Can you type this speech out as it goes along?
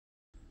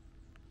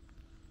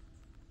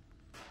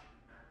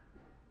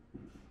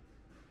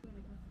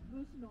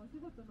主のお仕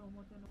事の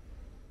表の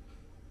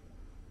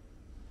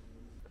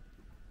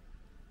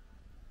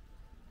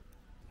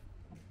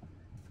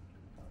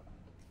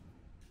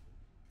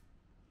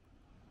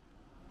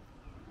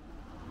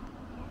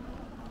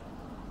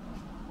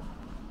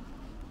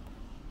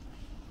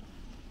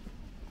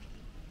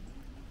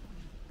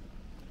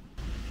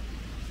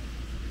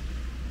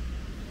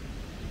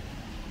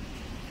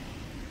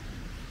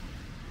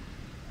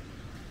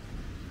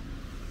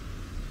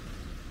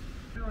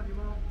ように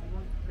も思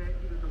って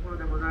いるところ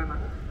でございま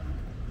す。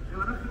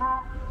私も、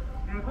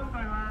今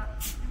回は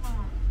出雲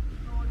の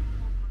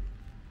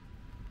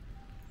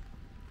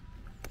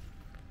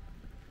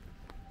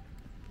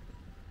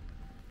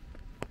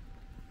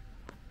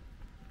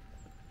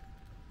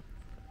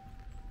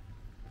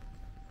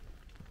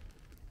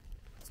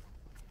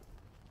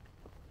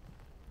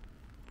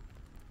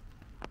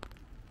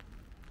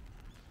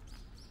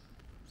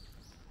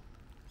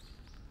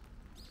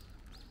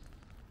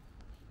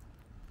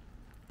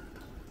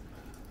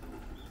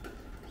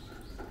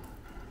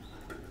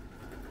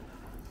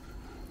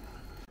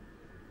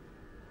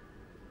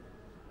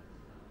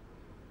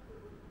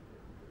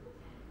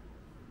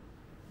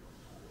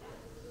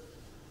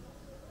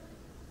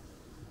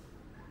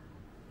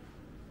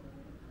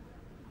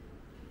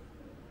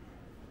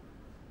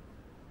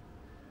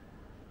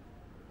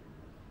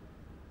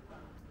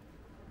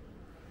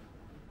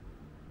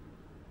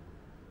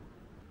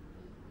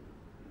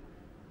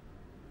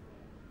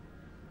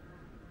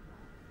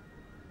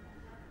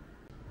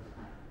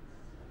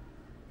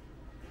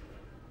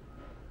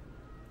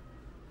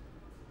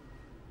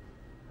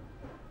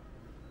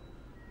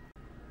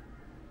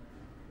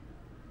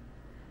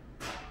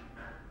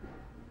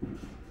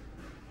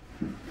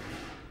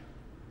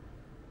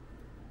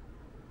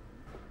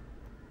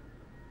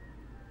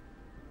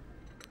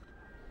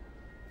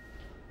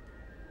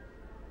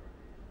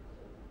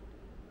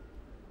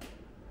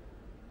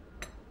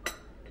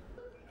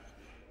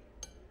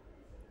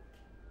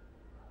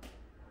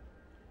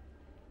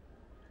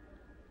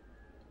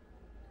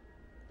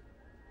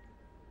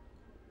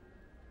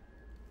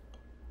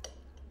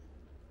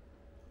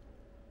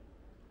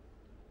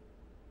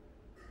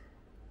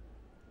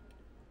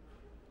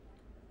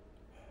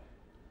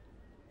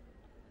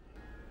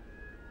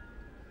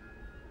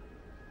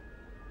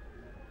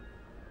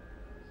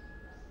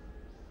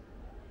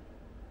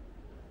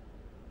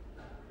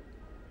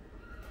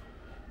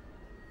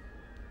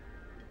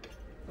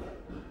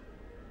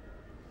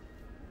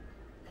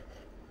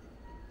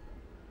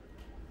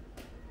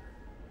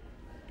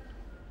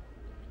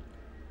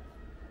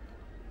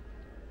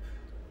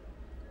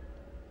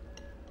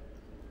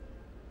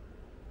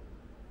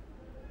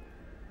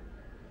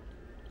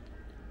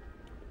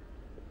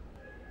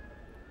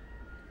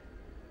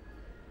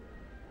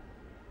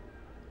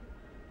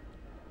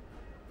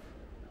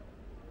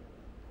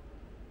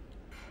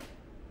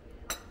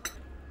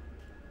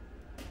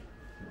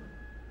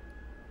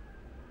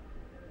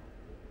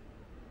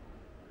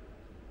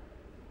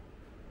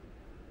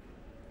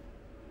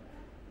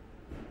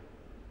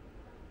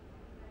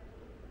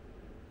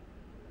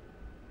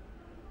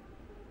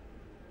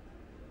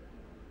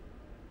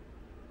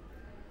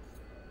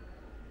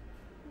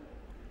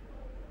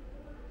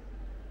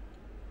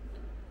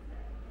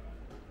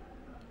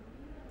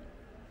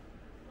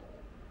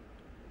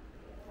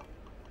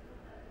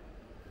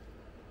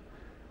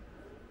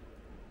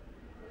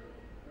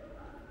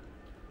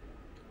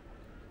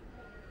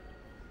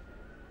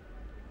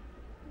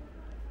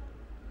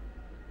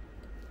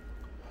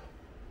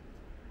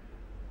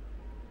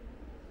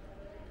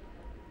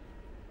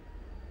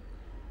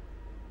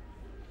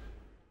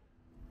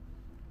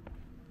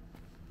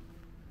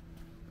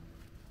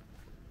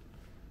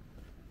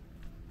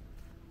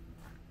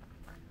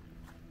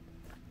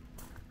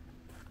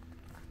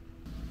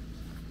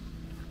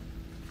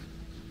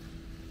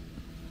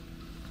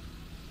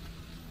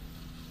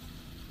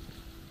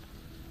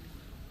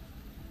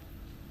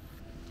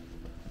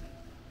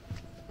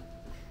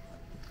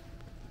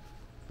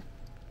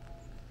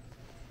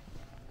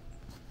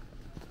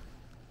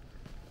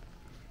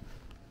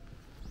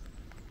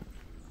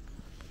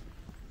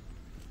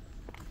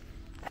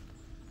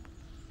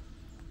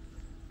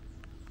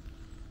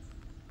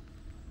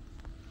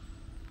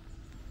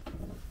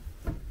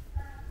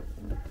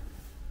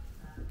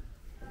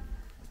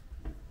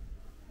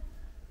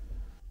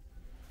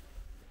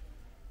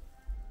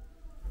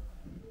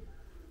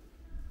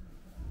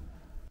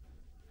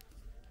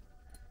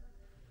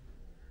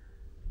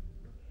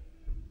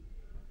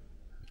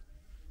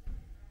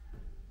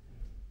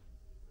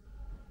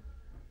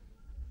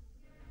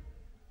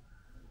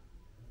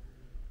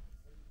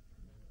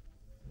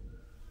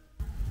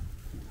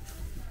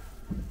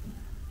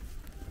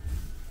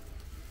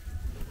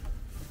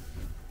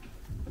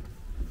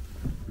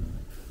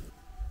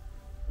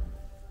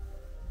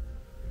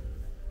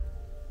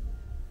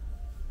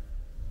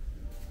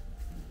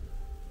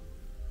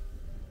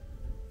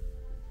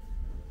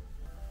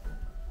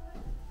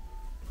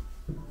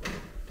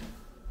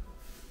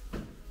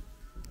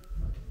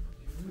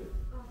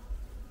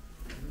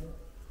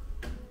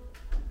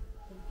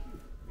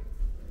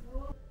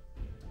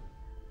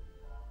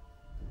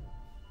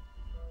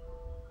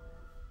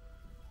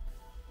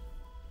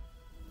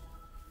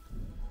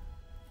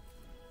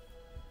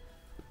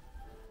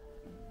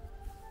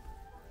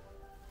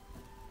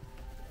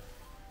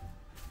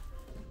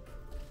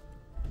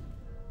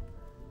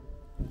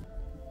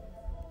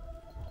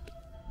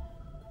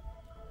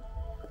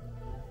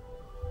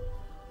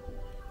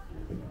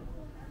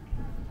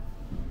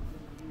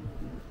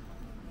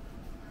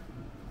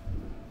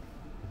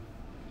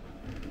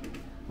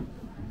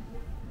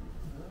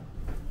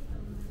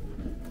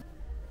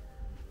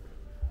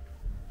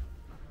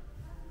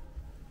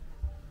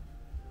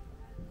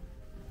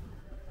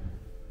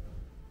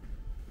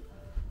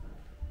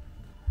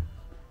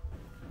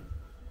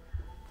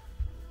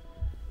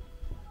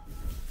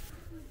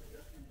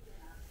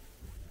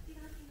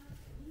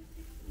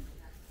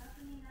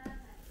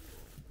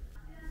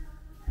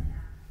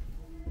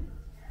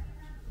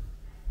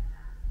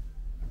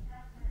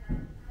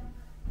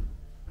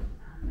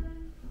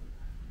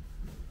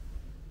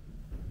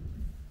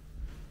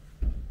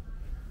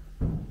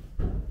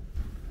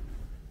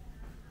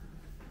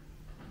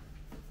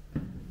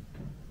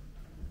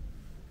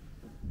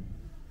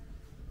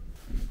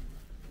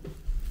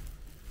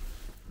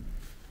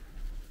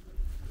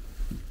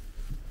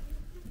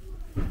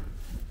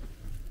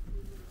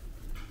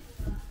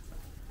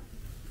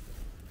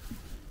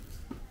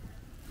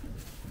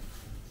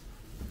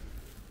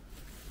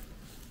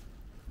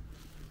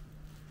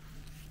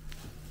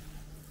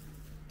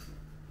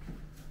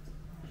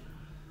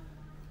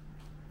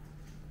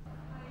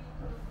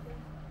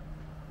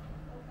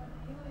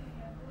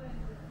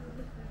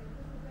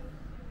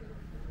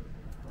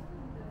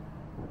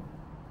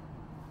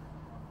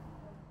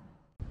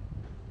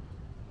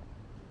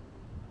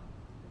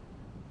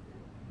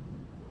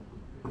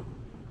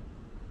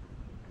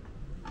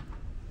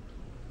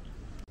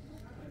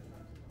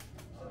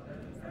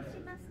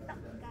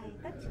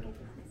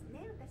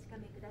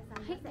さ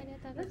いませ。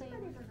4時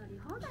までの乗り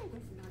放題で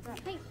すので、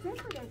全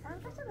部で3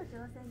カ所の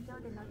乗船場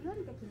で乗り降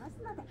りできます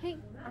ので、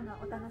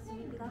お楽し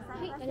みくださ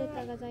いませ。ありが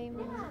とうござい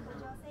ます。ではご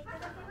乗船いた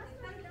だけます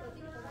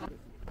か。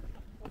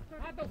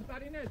あと2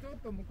人ね、ちょっ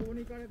と向こう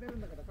に行かれてる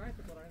んだけど帰っ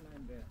てこられない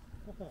んで、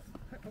ここ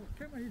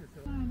手もいいです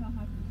よ。前の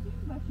八新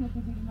橋を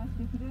くぐりまし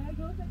て、黒柳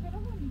大阪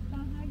の方に一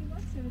旦入りま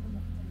すけれども、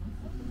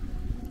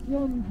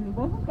45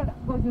分から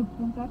50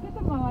分かけて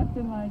回っ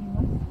てまいり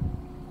ます。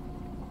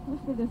そ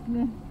してです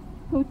ね、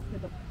当地け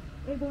ど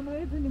江戸の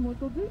絵図に基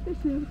づいて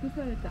修復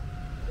された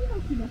ヒ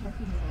ノキの橋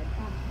になり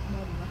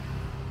ます。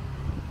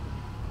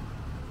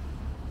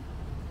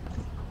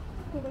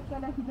これ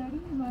から左に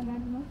曲がり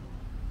ます。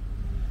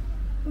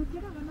こち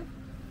らがね、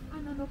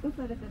残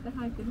されてて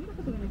入って見る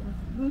ことができます。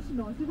武士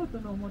のお仕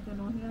事の表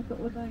のお部屋と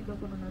お台所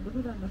など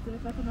普段の生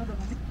活など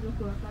が、ね、よ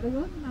くわかる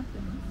ようになって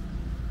います。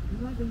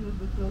今でいう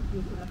部長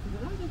級クラスぐ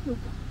らいでしょ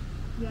うか。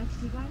冷や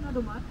し違いな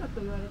どもあったと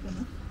言われて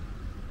ます。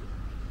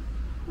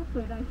ちょっ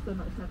と偉い人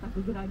の社宅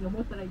ぐらいに思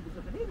ったらいいでし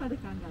ょうかね、今で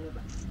考えれば。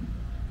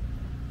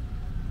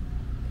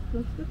そ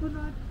してこ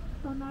の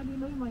隣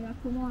の今や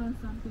雲庵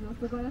さんという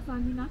お蕎麦屋さ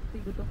んになって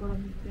いるところ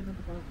に行っての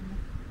ところですね、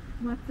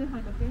松江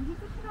杯の剣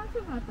術指南書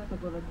があったと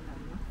ころにな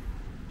ります。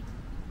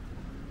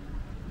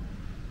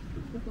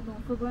そしてこのお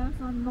蕎麦屋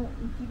さんの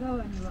内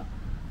側には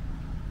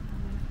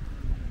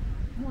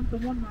門と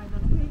門の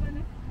間の塀が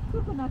ね、太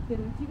くなって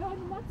る内側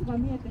に松が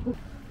見えてくる。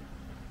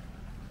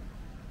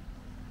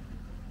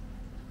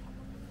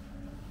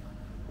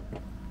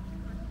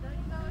左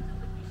側ちょ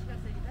っと岸が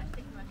せり出し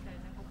てきましたよ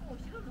ね。ここお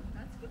城の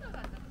2つ隙間が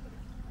あったところ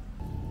です。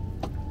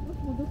もし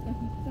もどっか引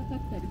っかか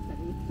ったりした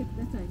ら言ってく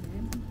ださい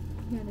ね。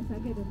屋根下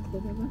げると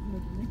思いますの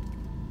でね。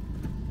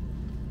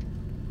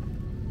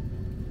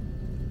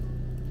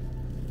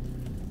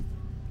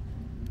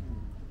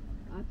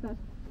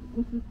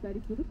こすったり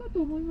するか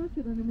と思います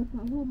けどね、もうパ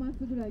フォーマン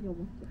スぐらいに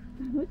思って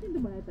楽しんで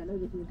もらえたら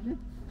嬉しいですね。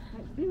は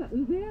い、では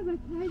宇部屋橋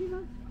入りま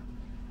す。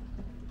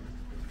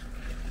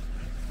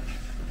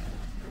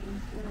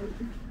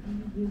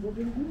25分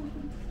ぐらい。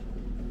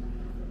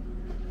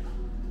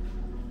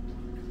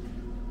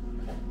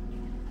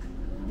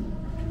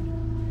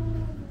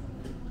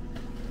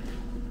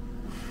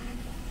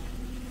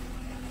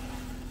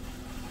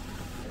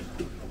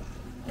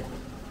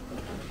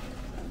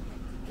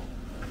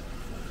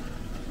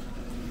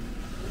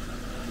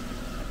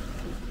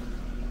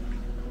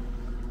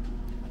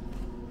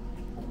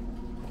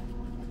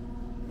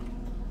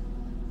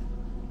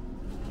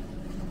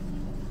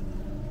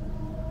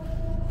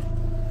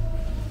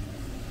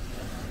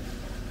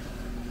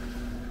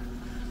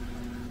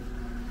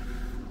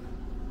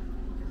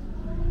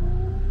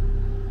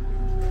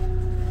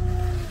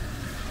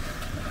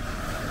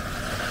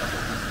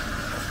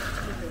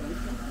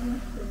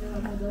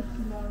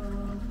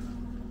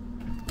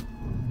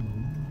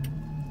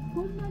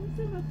こんなに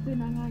狭くて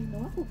長い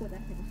のはここだけで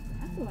す。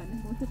あとはね、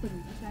もうちょっと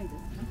短いですね。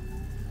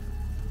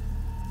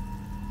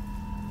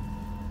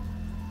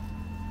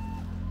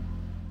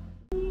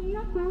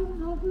都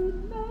の船遊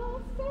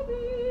び